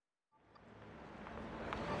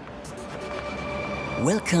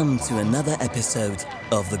Welcome to another episode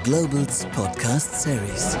of the Globals podcast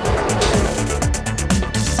series.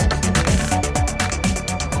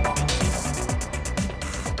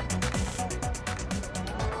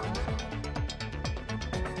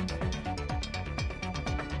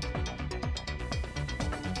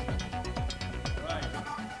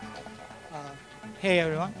 Hey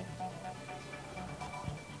everyone.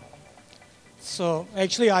 So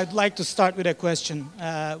actually I'd like to start with a question.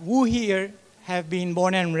 Who here have been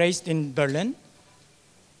born and raised in Berlin?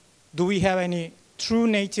 Do we have any true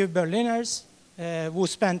native Berliners who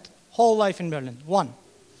spent whole life in Berlin? One.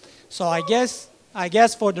 So I guess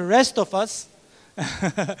for the rest of us,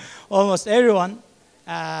 almost everyone,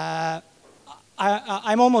 I'm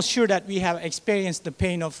almost sure that we have experienced the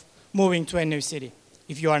pain of moving to a new city.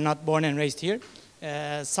 If you are not born and raised here,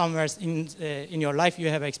 somewhere in your life you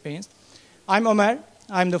have experienced. I'm Ömer.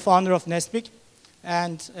 I'm the founder of Nespik,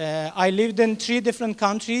 and I lived in 3 different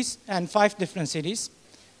countries and 5 different cities.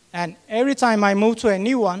 And every time I moved to a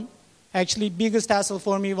new one, actually biggest hassle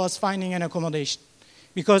for me was finding an accommodation.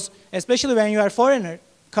 Because especially when you are a foreigner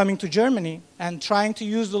coming to Germany and trying to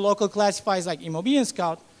use the local classifiers like Immobilien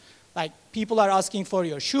Scout, like people are asking for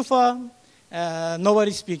your Schufa,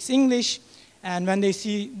 nobody speaks English, and when they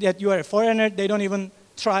see that you are a foreigner, they don't even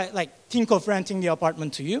think of renting the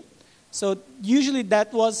apartment to you. So usually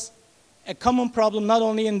that was a common problem not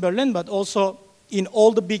only in Berlin, but also in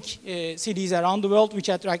all the big cities around the world, which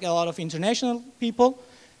attract a lot of international people.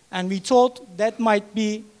 And we thought that might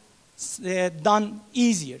be done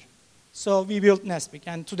easier. So we built Nespik.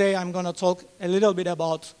 And today I'm going to talk a little bit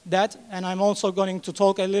about that. And I'm also going to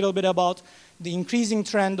talk a little bit about the increasing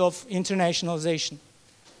trend of internationalization.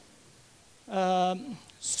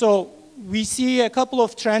 So we see a couple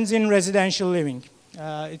of trends in residential living.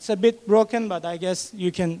 It's a bit broken, but I guess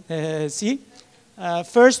you can see.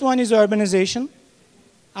 First one is urbanization.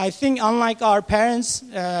 I think unlike our parents,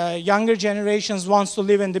 younger generations wants to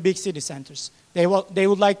live in the big city centers. They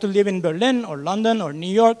would like to live in Berlin or London or New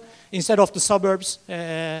York instead of the suburbs.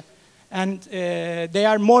 And they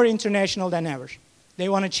are more international than ever. They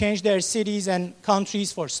want to change their cities and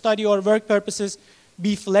countries for study or work purposes,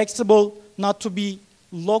 be flexible, not to be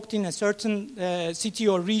locked in a certain city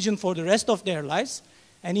or region for the rest of their lives.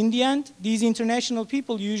 And in the end, these international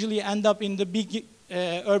people usually end up in the big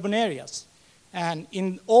urban areas. And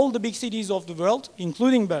in all the big cities of the world,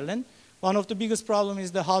 including Berlin, one of the biggest problems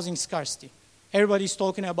is the housing scarcity. Everybody's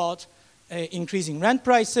talking about increasing rent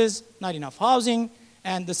prices, not enough housing,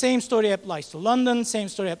 and the same story applies to London, same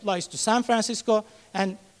story applies to San Francisco,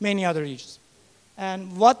 and many other regions.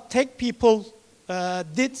 And what tech people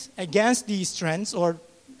did against these trends, or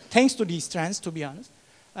thanks to these trends, to be honest.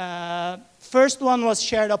 First one was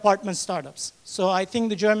shared apartment startups. So I think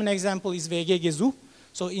the German example is WG Gesuch.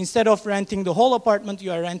 So instead of renting the whole apartment,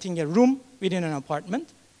 you are renting a room within an apartment.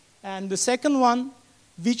 And the second one,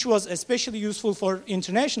 which was especially useful for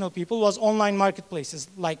international people, was online marketplaces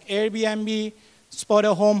like Airbnb, Spot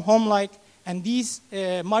a Home, HomeLike. And these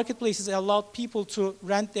marketplaces allowed people to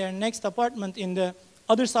rent their next apartment in the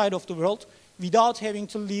other side of the world without having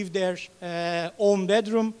to leave their own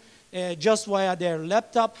bedroom, just via their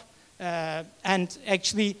laptop. And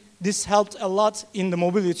actually, this helped a lot in the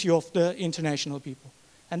mobility of the international people.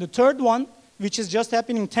 And the third one, which is just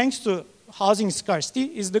happening thanks to housing scarcity,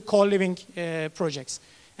 is the co-living projects.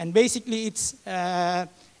 And basically, it's a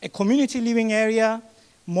community living area,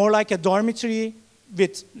 more like a dormitory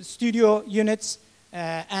with studio units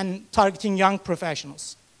and targeting young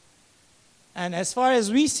professionals. And as far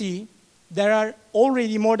as we see, there are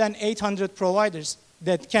already more than 800 providers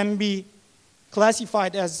that can be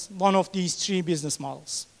classified as one of these 3 business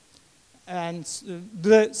models. And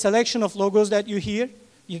the selection of logos that you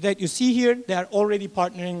see here, they are already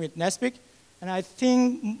partnering with Nespik. And I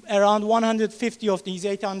think around 150 of these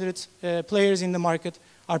 800 players in the market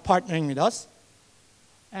are partnering with us.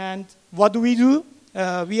 And what do?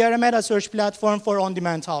 We are a meta search platform for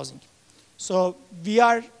on-demand housing. So we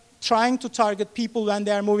are trying to target people when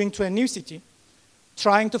they are moving to a new city,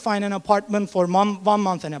 trying to find an apartment for 1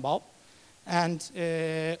 month and above. And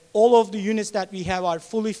all of the units that we have are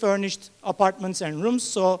fully furnished apartments and rooms.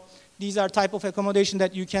 So these are type of accommodation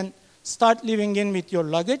that you can start living in with your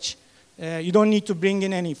luggage. You don't need to bring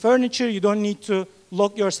in any furniture. You don't need to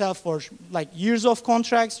lock yourself for years of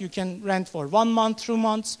contracts. You can rent for 1 month, 2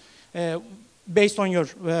 months, based on your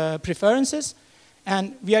preferences.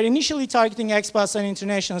 And we are initially targeting expats and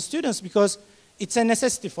international students because it's a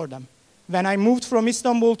necessity for them. When I moved from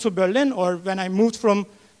Istanbul to Berlin, or when I moved from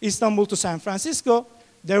Istanbul to San Francisco,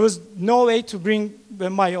 there was no way to bring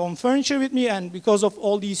my own furniture with me, and because of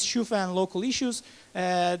all these Schufa and local issues,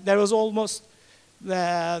 there was almost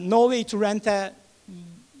no way to rent a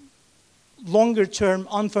longer-term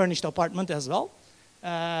unfurnished apartment as well.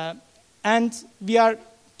 And we are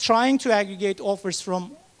trying to aggregate offers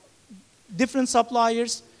from different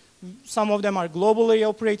suppliers. Some of them are globally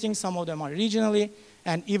operating, some of them are regionally,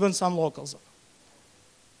 and even some locals.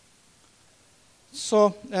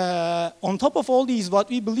 So on top of all these, what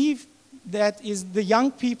we believe that is the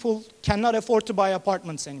young people cannot afford to buy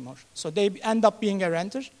apartments anymore. So they end up being a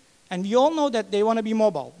renter. And we all know that they want to be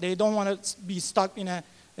mobile. They don't want to be stuck in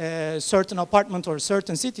a certain apartment or a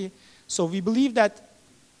certain city. So we believe that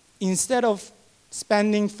instead of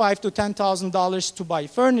spending $5,000 to $10,000 to buy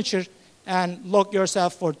furniture and lock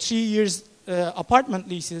yourself for 3 years apartment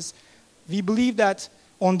leases, we believe that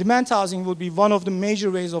on-demand housing will be one of the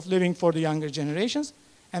major ways of living for the younger generations.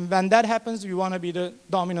 And when that happens, we want to be the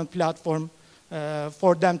dominant platform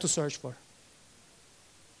for them to search for.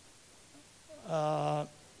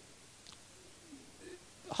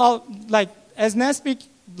 As Nespeak,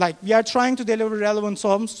 we are trying to deliver relevant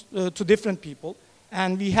homes to different people,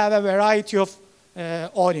 and we have a variety of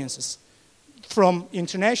audiences, from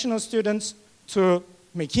international students to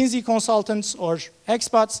McKinsey consultants or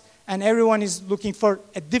expats, and everyone is looking for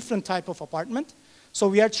a different type of apartment. So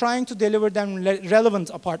we are trying to deliver them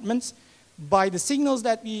relevant apartments by the signals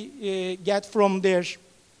that we get from their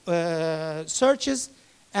searches,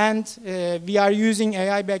 and we are using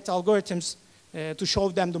AI-backed algorithms to show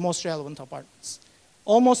them the most relevant apartments.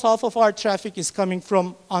 Almost half of our traffic is coming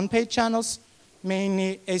from unpaid channels,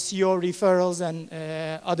 mainly SEO, referrals, and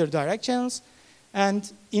other direct channels. And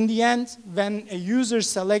in the end, when a user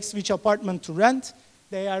selects which apartment to rent,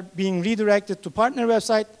 they are being redirected to partner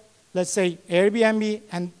website, let's say Airbnb,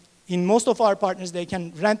 and in most of our partners, they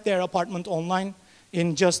can rent their apartment online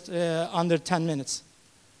in just under 10 minutes.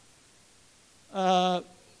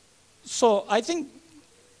 So I think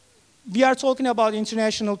we are talking about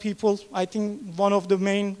international people. I think one of the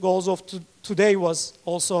main goals of today was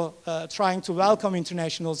also trying to welcome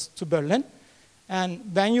internationals to Berlin. And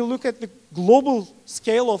when you look at the global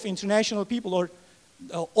scale of international people, or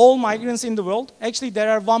all migrants in the world, actually there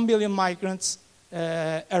are 1 billion migrants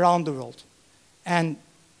around the world. And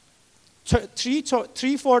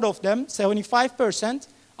three-fourths of them, 75%,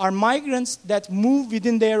 are migrants that move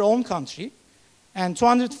within their own country. And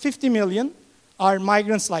 250 million are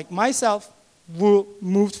migrants like myself who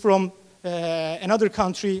moved from another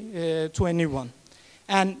country to a new one.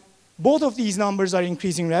 And both of these numbers are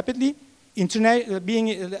increasing rapidly. And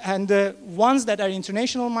the ones that are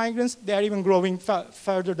international migrants, they are even growing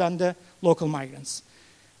further than the local migrants.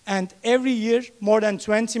 And every year, more than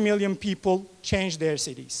 20 million people change their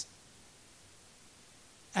cities.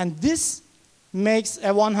 And this makes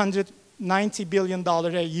a $190 billion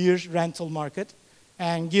a year rental market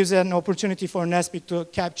and gives an opportunity for Nespeak to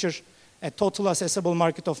capture a total accessible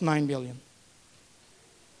market of 9 billion.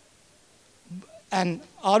 And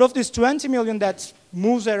out of this 20 million that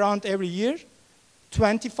moves around every year,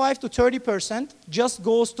 25 to 30% just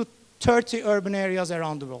goes to 30 urban areas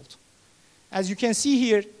around the world. As you can see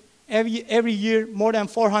here, every year, more than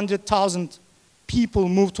 400,000 people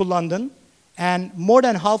move to London, and more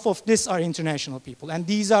than half of this are international people. And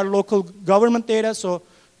these are local government data, so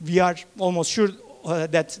we are almost sure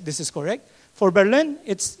that this is correct. For Berlin,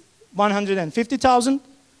 it's 150,000.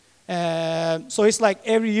 So it's like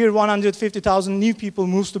every year 150,000 new people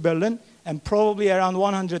moves to Berlin, and probably around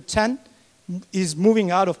 110 is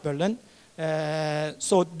moving out of Berlin.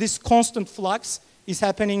 So this constant flux is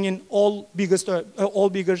happening in all bigger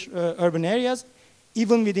urban areas,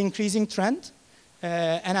 even with increasing trend.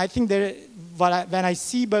 And I think when I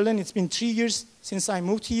see Berlin, it's been 3 years since I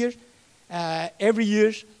moved here. Every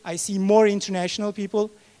year I see more international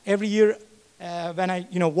people. Every year when I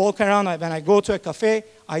walk around, when I go to a cafe,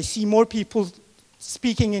 I see more people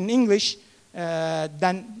speaking in English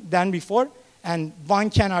than before. And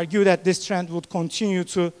one can argue that this trend would continue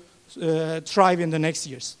to thrive in the next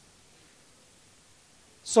years.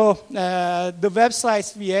 So the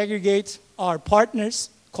websites we aggregate are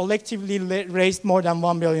partners, collectively raised more than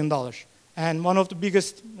 $1 billion. And one of the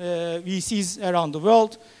biggest VCs around the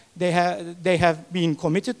world, they have been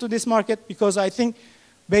committed to this market, because I think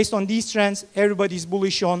based on these trends, everybody's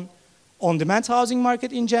bullish on demand housing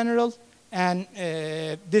market in general. And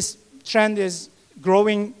this trend is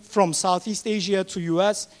growing from Southeast Asia to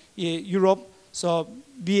US, Europe. So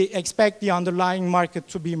we expect the underlying market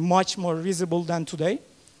to be much more visible than today.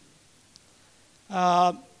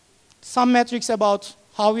 Some metrics about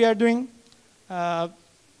how we are doing.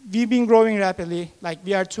 We've been growing rapidly. Like,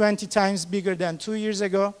 we are 20 times bigger than 2 years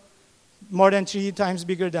ago, more than 3 times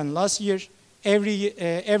bigger than last year.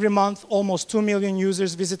 Every month, almost 2 million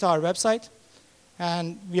users visit our website.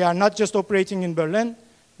 And we are not just operating in Berlin,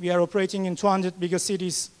 we are operating in 200 biggest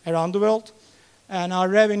cities around the world. And our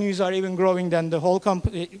revenues are even growing than the whole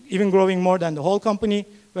company, even growing more than the whole company,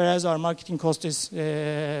 whereas our marketing cost is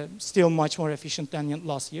still much more efficient than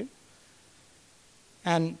last year.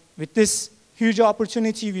 And with this huge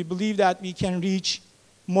opportunity, we believe that we can reach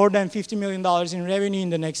more than $50 million in revenue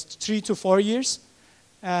in the next 3 to 4 years.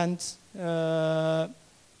 And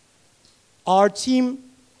our team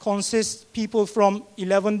consists people from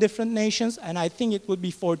 11 different nations, and I think it would be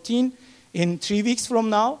 14 in 3 weeks from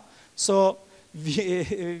now. So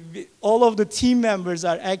all of the team members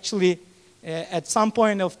are actually, at some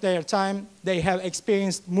point of their time, they have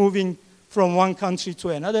experienced moving from one country to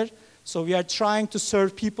another. So we are trying to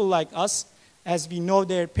serve people like us, as we know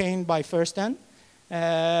their pain by firsthand.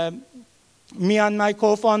 Me and my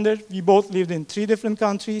co-founder, we both lived in 3 different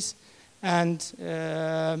countries, and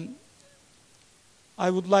I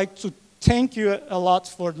would like to thank you a lot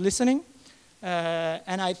for listening.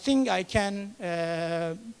 And I think I can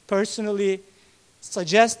personally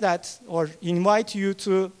suggest that, or invite you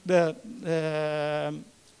to the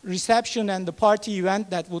reception and the party event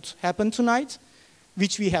that would happen tonight,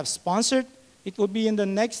 which we have sponsored. It would be in the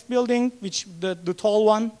next building, which the tall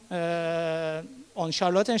one on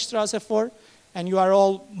Charlottenstraße 4. And you are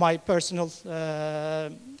all my personal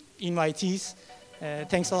invitees.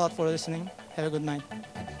 Thanks a lot for listening. Have a good night.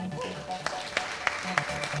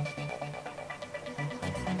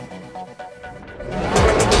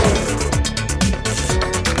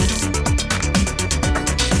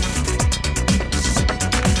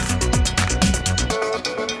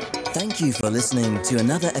 Thank you for listening to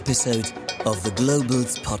another episode of the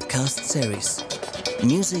Globals podcast series.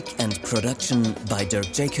 Music and production by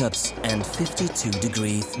Dirk Jacobs and 52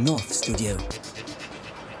 Degrees North Studio.